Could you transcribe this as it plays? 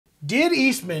Did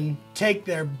Eastman take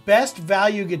their best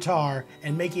value guitar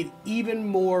and make it even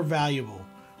more valuable?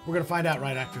 We're going to find out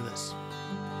right after this.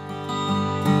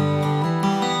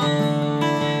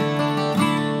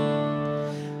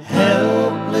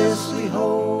 Helplessly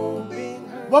hoping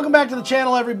her. Welcome back to the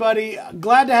channel, everybody.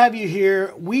 Glad to have you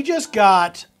here. We just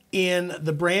got in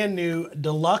the brand new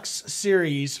Deluxe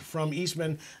Series from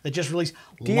Eastman that just released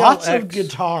lots of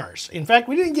guitars. In fact,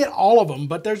 we didn't get all of them,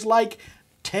 but there's like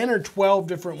 10 or 12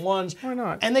 different ones. Why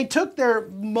not? And they took their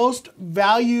most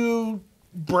value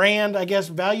brand, I guess,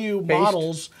 value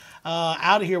models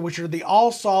out of here, which are the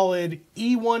all-solid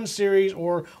E1 series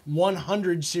or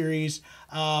 100 series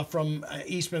from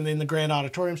Eastman in the grand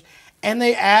auditoriums. And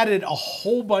they added a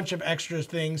whole bunch of extra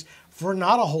things for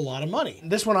not a whole lot of money.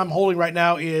 This one I'm holding right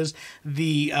now is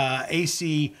the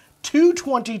AC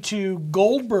 222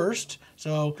 goldburst.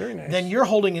 So then you're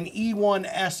holding an E1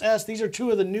 SS. These are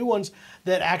two of the new ones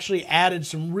that actually added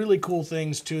some really cool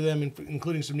things to them,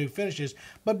 including some new finishes.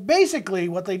 But basically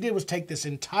what they did was take this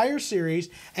entire series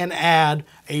and add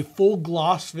a full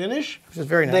gloss finish. Which is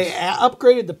very nice. They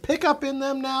upgraded the pickup in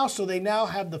them now, so they now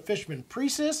have the Fishman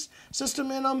Presys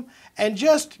system in them, and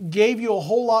just gave you a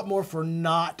whole lot more for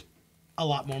not a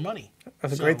lot more money.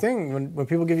 That's a great thing. When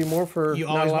people give you more for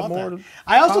not a lot more.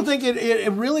 I also think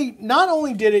it really, not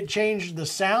only did it change the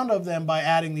sound of them by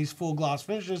adding these full gloss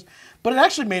finishes, but it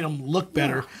actually made them look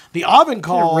better. Yeah. The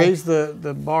Avoncall raised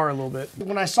the bar a little bit.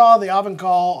 When I saw the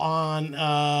Avoncall on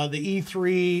the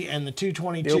E3 and the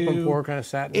 222, the open pore kind of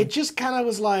satin, it just kind of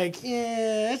was like,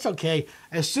 yeah, it's okay.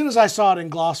 As soon as I saw it in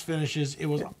gloss finishes, it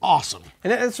was awesome.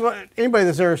 And that's what anybody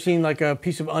that's ever seen like a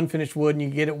piece of unfinished wood and you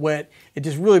get it wet, it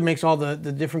just really makes all the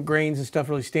different grains and stuff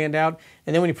really stand out.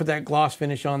 And then when you put that gloss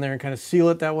finish on there and kind of seal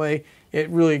it that way, it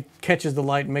really catches the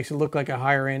light and makes it look like a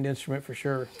higher end instrument for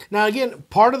sure. Now again,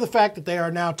 part of the fact that they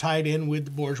are now tied in with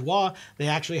the Bourgeois, they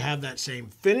actually have that same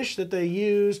finish that they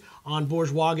use on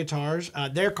Bourgeois guitars.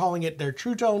 They're calling it their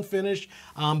True Tone finish,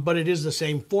 but it is the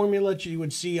same formula that you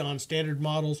would see on standard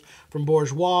models from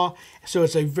Bourgeois. So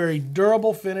it's a very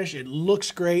durable finish. It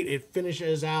looks great. It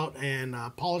finishes out and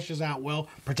polishes out well,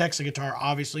 protects the guitar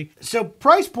obviously. So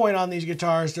price point on these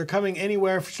guitars, they're coming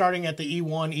anywhere starting at the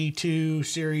E1, E2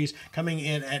 series, coming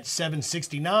in at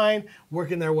 $769,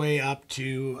 working their way up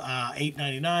to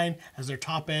 $899 as their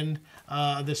top end.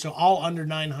 So all under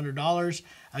 $900.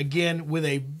 Again, with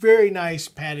a very nice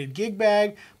padded gig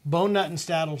bag. Bone nut and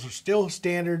saddles are still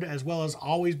standard, as well as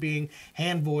always being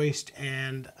hand voiced,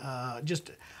 and just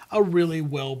a really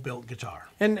well built guitar.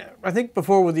 And I think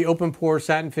before with the open pore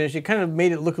satin finish, it kind of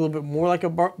made it look a little bit more like a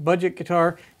budget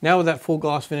guitar. Now with that full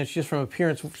gloss finish, just from an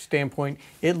appearance standpoint,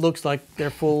 it looks like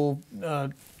their full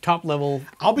top level.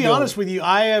 I'll be honest with you,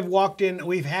 I have walked in,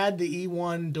 we've had the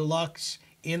E1 Deluxe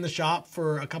in the shop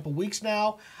for a couple weeks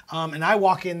now, and I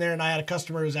walk in there and I had a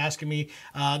customer who was asking me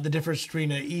the difference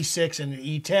between an E6 and an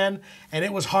E10, and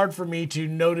it was hard for me to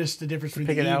notice the difference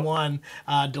between the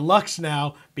E1 Deluxe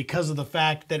now because of the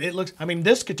fact that it looks, I mean,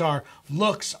 this guitar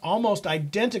looks almost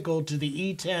identical to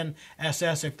the E10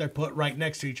 SS if they're put right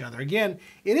next to each other. Again,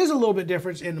 it is a little bit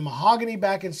different in the mahogany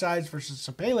back and sides versus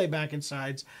Sapele back and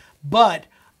sides, but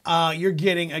you're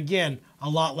getting, again, a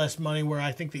lot less money, where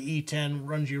I think the E10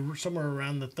 runs you somewhere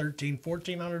around the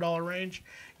 $1,400 range.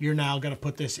 You're now going to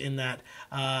put this in that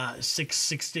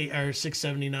 $660 or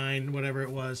 $679, whatever it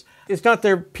was. It's not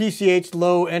their PCH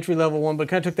low entry level one, but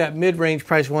kind of took that mid-range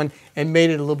price one and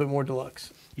made it a little bit more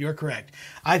deluxe. You're correct.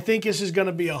 I think this is going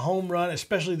to be a home run,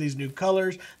 especially these new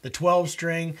colors, the 12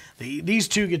 string. These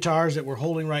two guitars that we're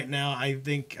holding right now, I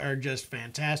think are just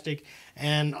fantastic.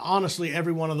 And honestly,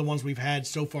 every one of the ones we've had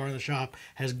so far in the shop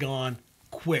has gone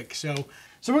quick. So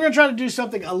we're going to try to do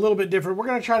something a little bit different. We're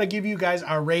going to try to give you guys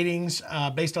our ratings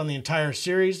based on the entire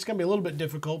series. It's going to be a little bit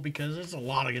difficult because it's a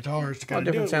lot of guitars to kind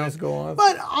of do it with. Different sounds go on.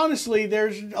 But honestly,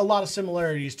 there's a lot of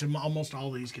similarities to almost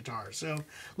all these guitars. So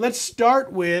let's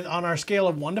start with, on our scale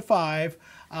of 1 to 5,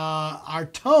 our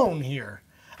tone here.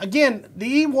 Again,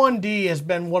 the E1D has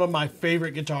been one of my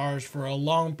favorite guitars for a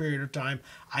long period of time.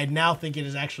 I now think it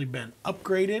has actually been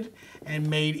upgraded and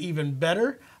made even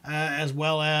better, as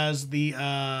well as the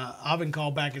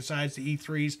Avoncall back and sides, the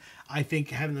E3s. I think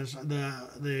having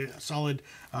the solid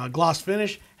gloss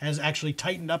finish has actually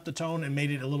tightened up the tone and made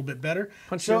it a little bit better.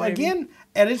 So again,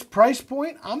 at its price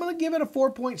point, I'm going to give it a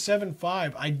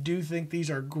 4.75. I do think these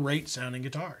are great sounding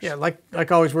guitars. Yeah, like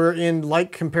always, we're in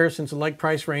like comparisons, like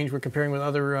price range. We're comparing with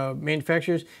other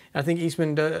manufacturers. I think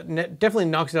Eastman definitely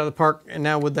knocks it out of the park. And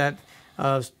now with that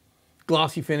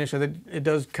glossy finish, I think it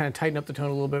does kind of tighten up the tone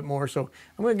a little bit more. So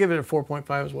I'm going to give it a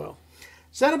 4.5 as well.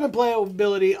 Setup and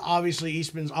playability, obviously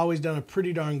Eastman's always done a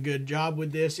pretty darn good job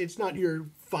with this. It's not your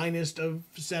finest of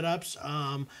setups,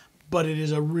 but it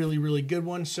is a really, really good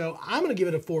one. So I'm going to give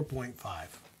it a 4.5.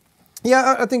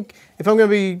 Yeah, I think if I'm going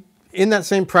to be in that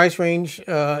same price range,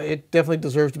 it definitely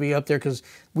deserves to be up there because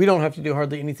we don't have to do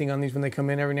hardly anything on these when they come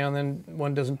in. Every now and then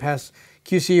one doesn't pass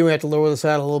QC. We have to lower the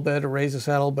saddle a little bit or raise the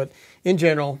saddle. But in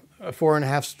general,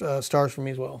 4.5 stars for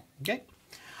me as well. Okay.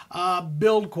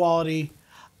 Build quality.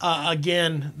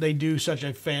 Again, they do such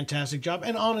a fantastic job.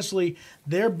 And honestly,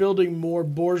 they're building more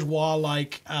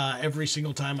bourgeois-like every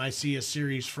single time I see a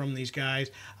series from these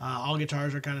guys. All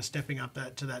guitars are kind of stepping up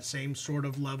to that same sort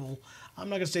of level. I'm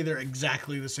not going to say they're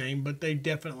exactly the same, but they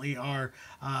definitely are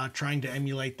trying to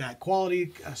emulate that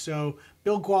quality. So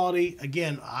build quality,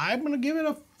 again, I'm going to give it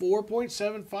a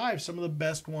 4.75. Some of the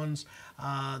best ones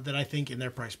that I think in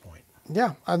their price point.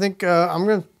 Yeah, I think I'm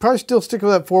going to probably still stick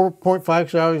with that 4.5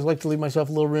 because I always like to leave myself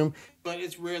a little room. But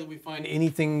it's rare that we find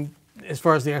anything as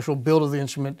far as the actual build of the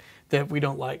instrument that we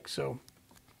don't like. So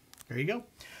there you go.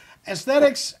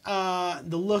 Aesthetics,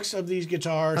 the looks of these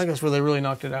guitars. I think that's where they really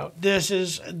knocked it out. This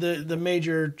is the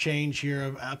major change here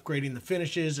of upgrading the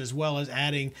finishes as well as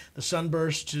adding the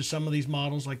sunburst to some of these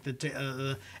models like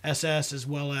the SS as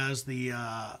well as the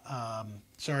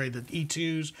the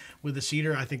E2s with the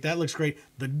cedar. I think that looks great.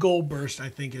 The goldburst I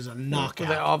think is a knockout.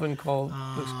 The oven call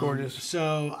looks gorgeous.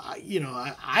 So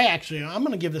I'm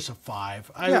going to give this a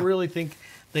 5. I really think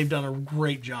they've done a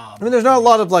great job. I mean, there's not a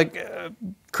lot of like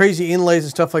crazy inlays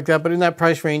and stuff like that, but in that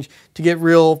price range, to get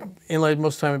real inlaid,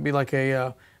 most of the time it'd be like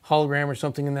a hologram or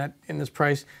something in this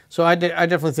price. So I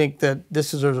definitely think that this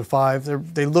deserves a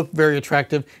 5. They look very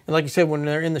attractive, and like you said, when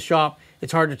they're in the shop,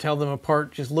 it's hard to tell them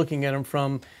apart just looking at them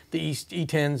from the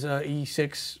E10s,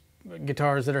 E6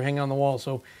 guitars that are hanging on the wall.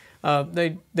 So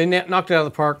they knocked it out of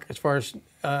the park as far as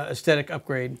aesthetic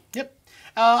upgrade. Yep.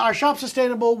 Our Shoppe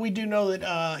Sustainable, we do know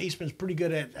that Eastman's pretty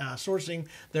good at sourcing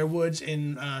their woods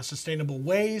in sustainable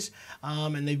ways,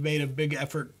 and they've made a big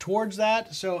effort towards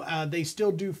that. So they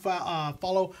still do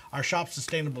follow our Shoppe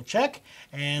Sustainable check,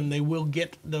 and they will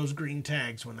get those green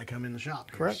tags when they come in the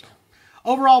shop. Correct. So,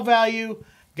 overall value,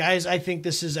 guys, I think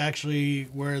this is actually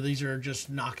where these are just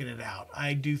knocking it out.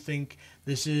 I do think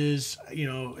this is,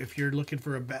 if you're looking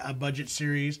for a budget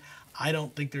series, I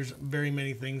don't think there's very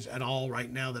many things at all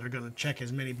right now that are going to check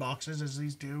as many boxes as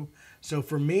these do. So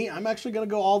for me, I'm actually going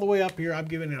to go all the way up here. I'm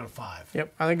giving it a 5.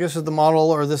 Yep, I think this is the model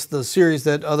or the series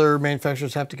that other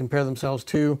manufacturers have to compare themselves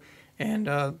to, and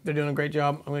they're doing a great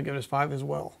job. I'm going to give it a 5 as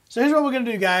well. So here's what we're going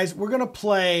to do, guys. We're going to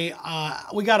play,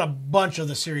 we got a bunch of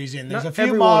the series in. There's Not a few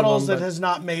every models one of them, that has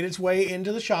not made its way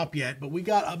into the shop yet, but we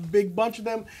got a big bunch of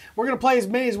them. We're going to play as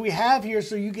many as we have here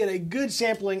so you get a good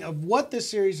sampling of what this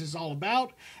series is all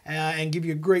about and give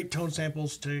you great tone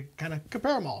samples to kind of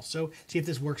compare them all. So see if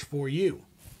this works for you.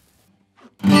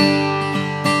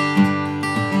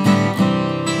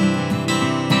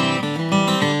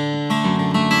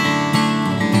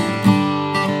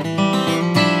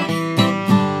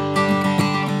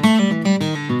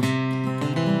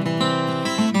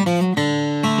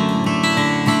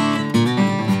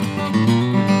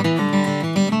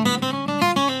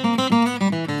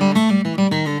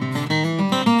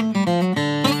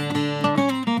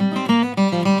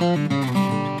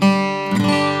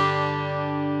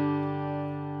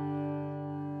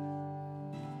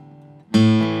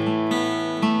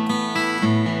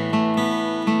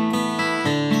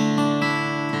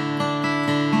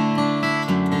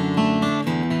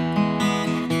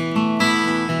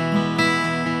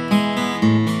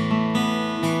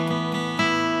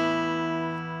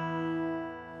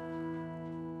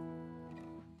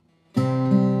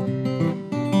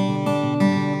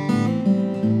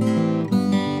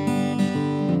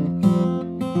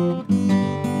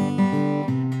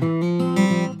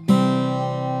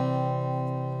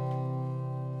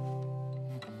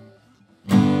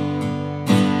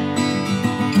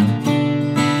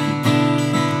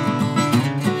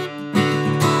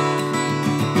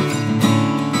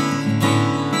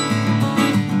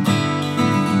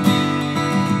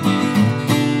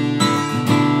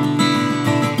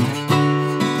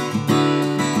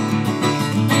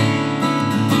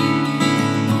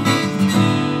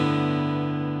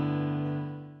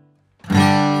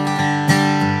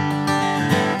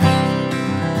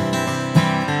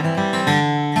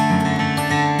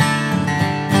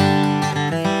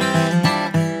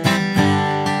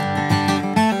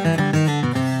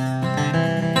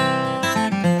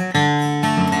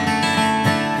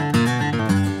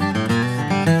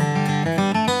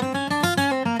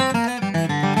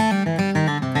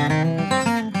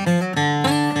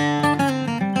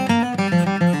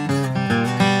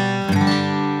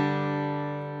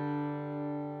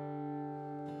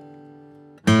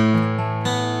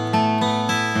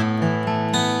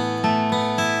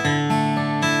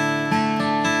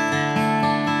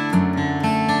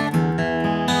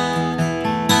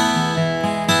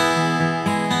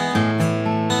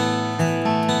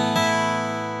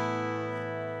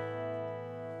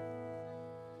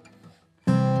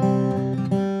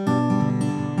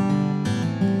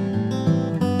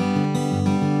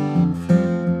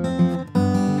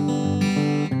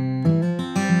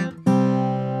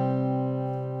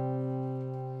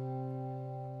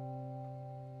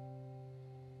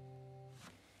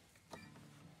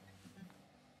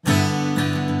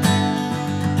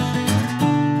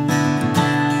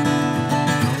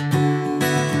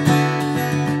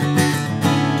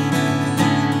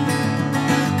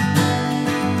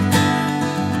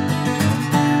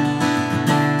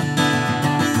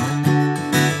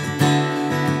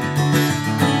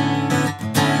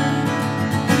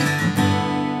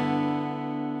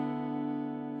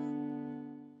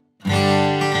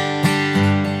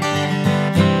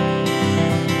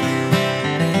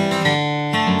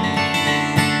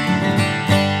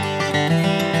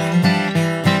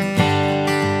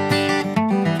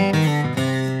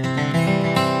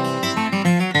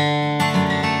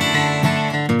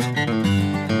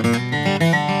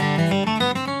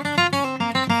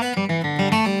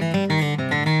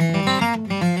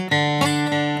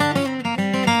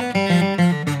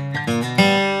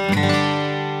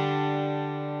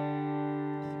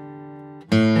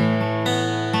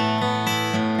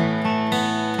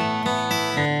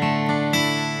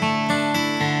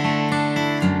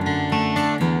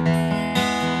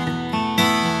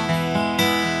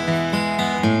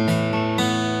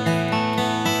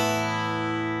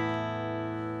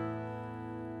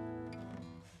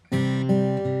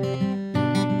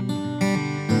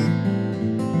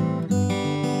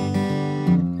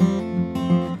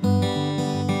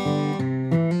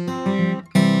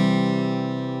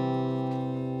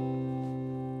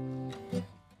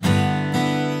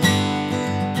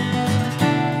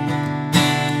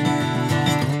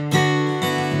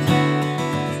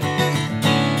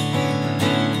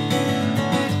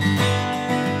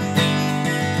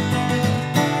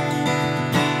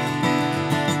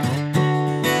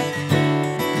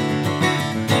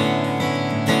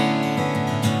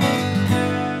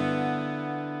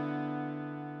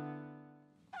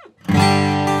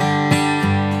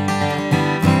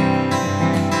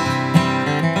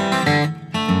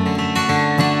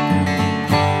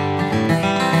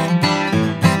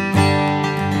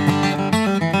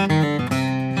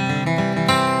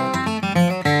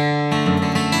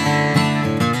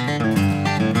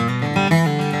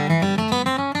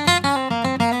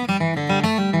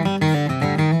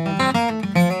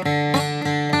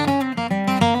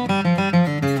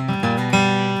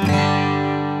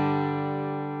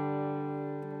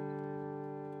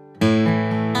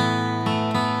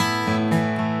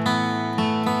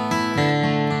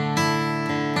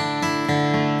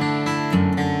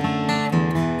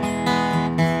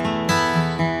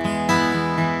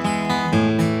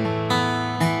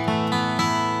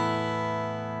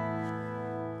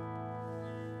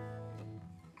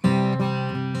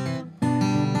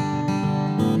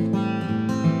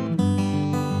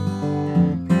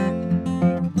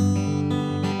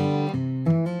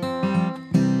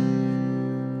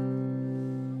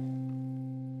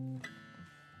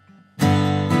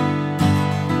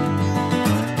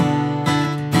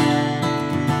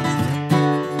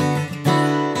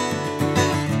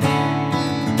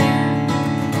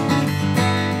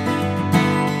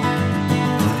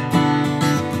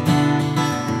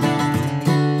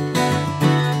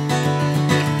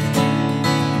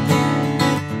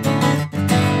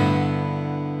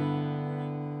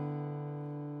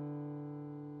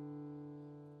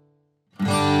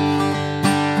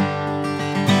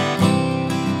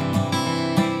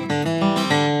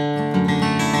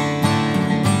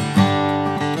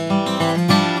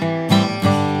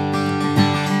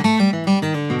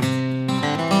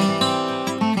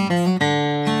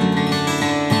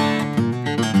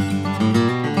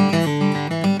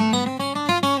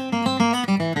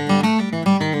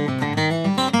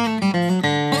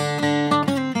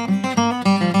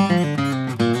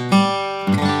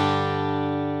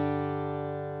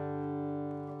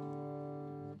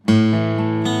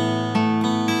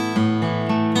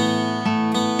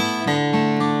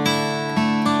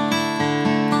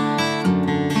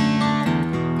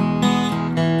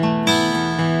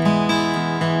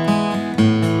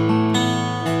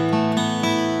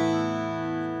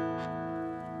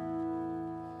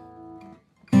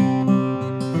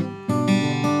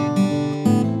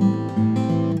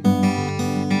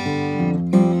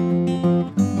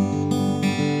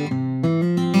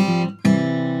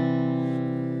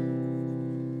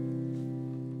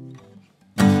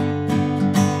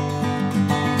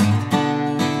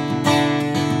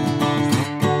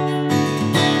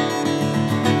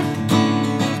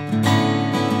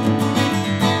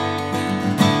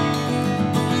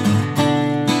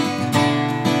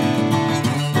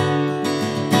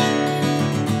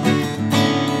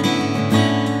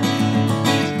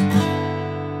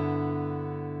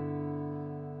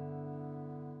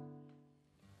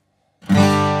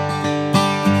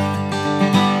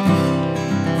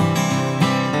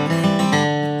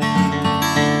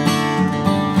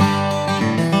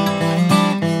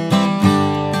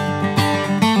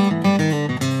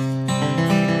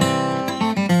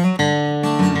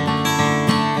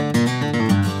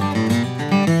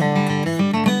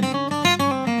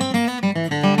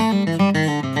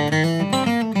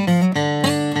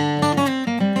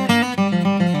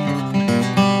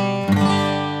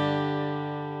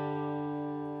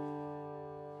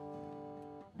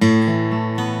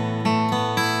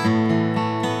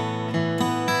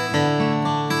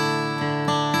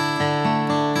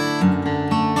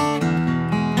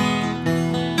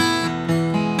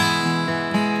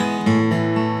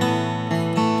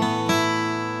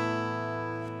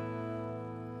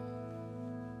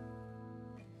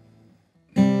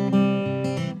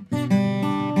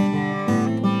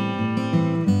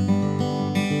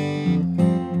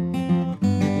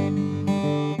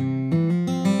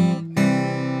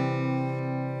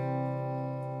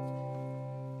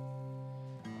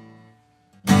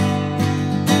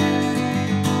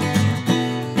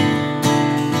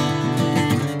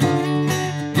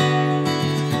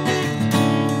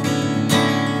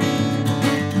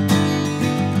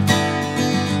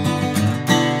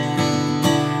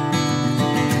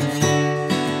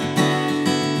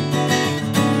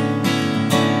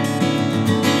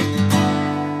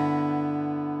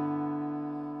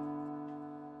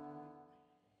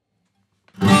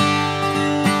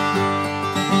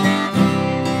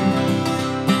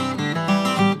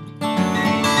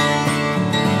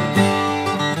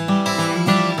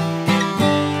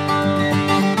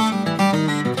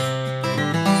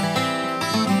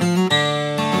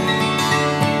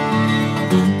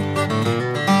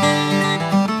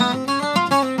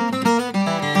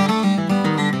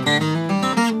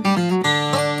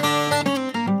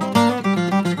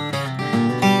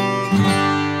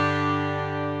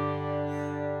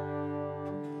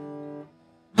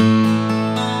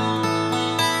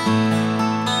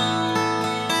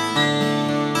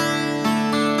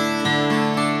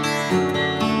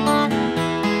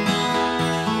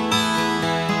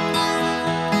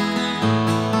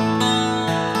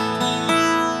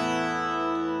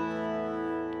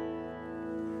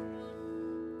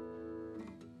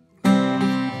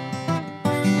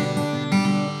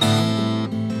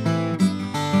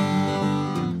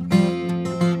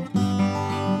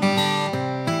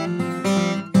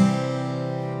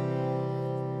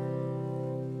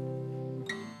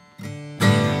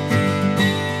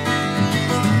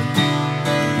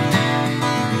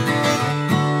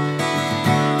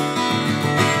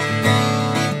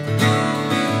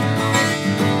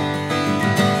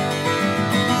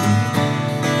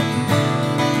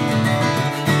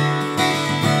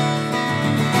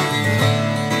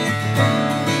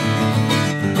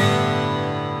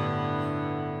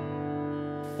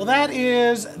 Well, that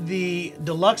is the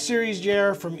Deluxe Series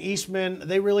JR from Eastman.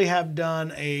 They really have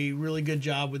done a really good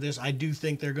job with this. I do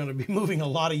think they're going to be moving a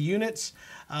lot of units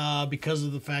because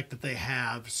of the fact that they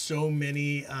have so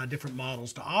many different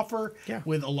models to offer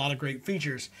with a lot of great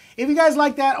features. If you guys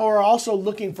like that or are also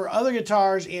looking for other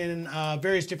guitars in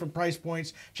various different price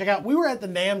points, check out, we were at the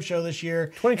NAMM show this year.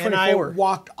 2024. And I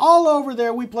walked all over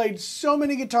there. We played so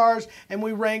many guitars and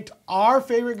we ranked our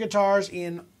favorite guitars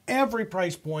in every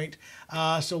price point.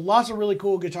 So lots of really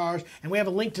cool guitars, and we have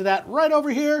a link to that right over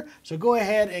here. So go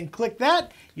ahead and click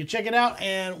that. You check it out,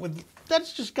 and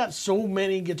that's just got so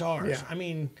many guitars. Yeah. I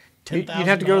mean, $10,000 You'd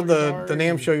have to go to the guitars NAMM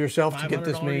and show yourself to get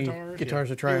this $500 many guitars. guitars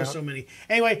to try There out. were so many.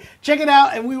 Anyway, check it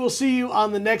out, and we will see you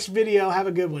on the next video. Have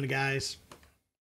a good one, guys.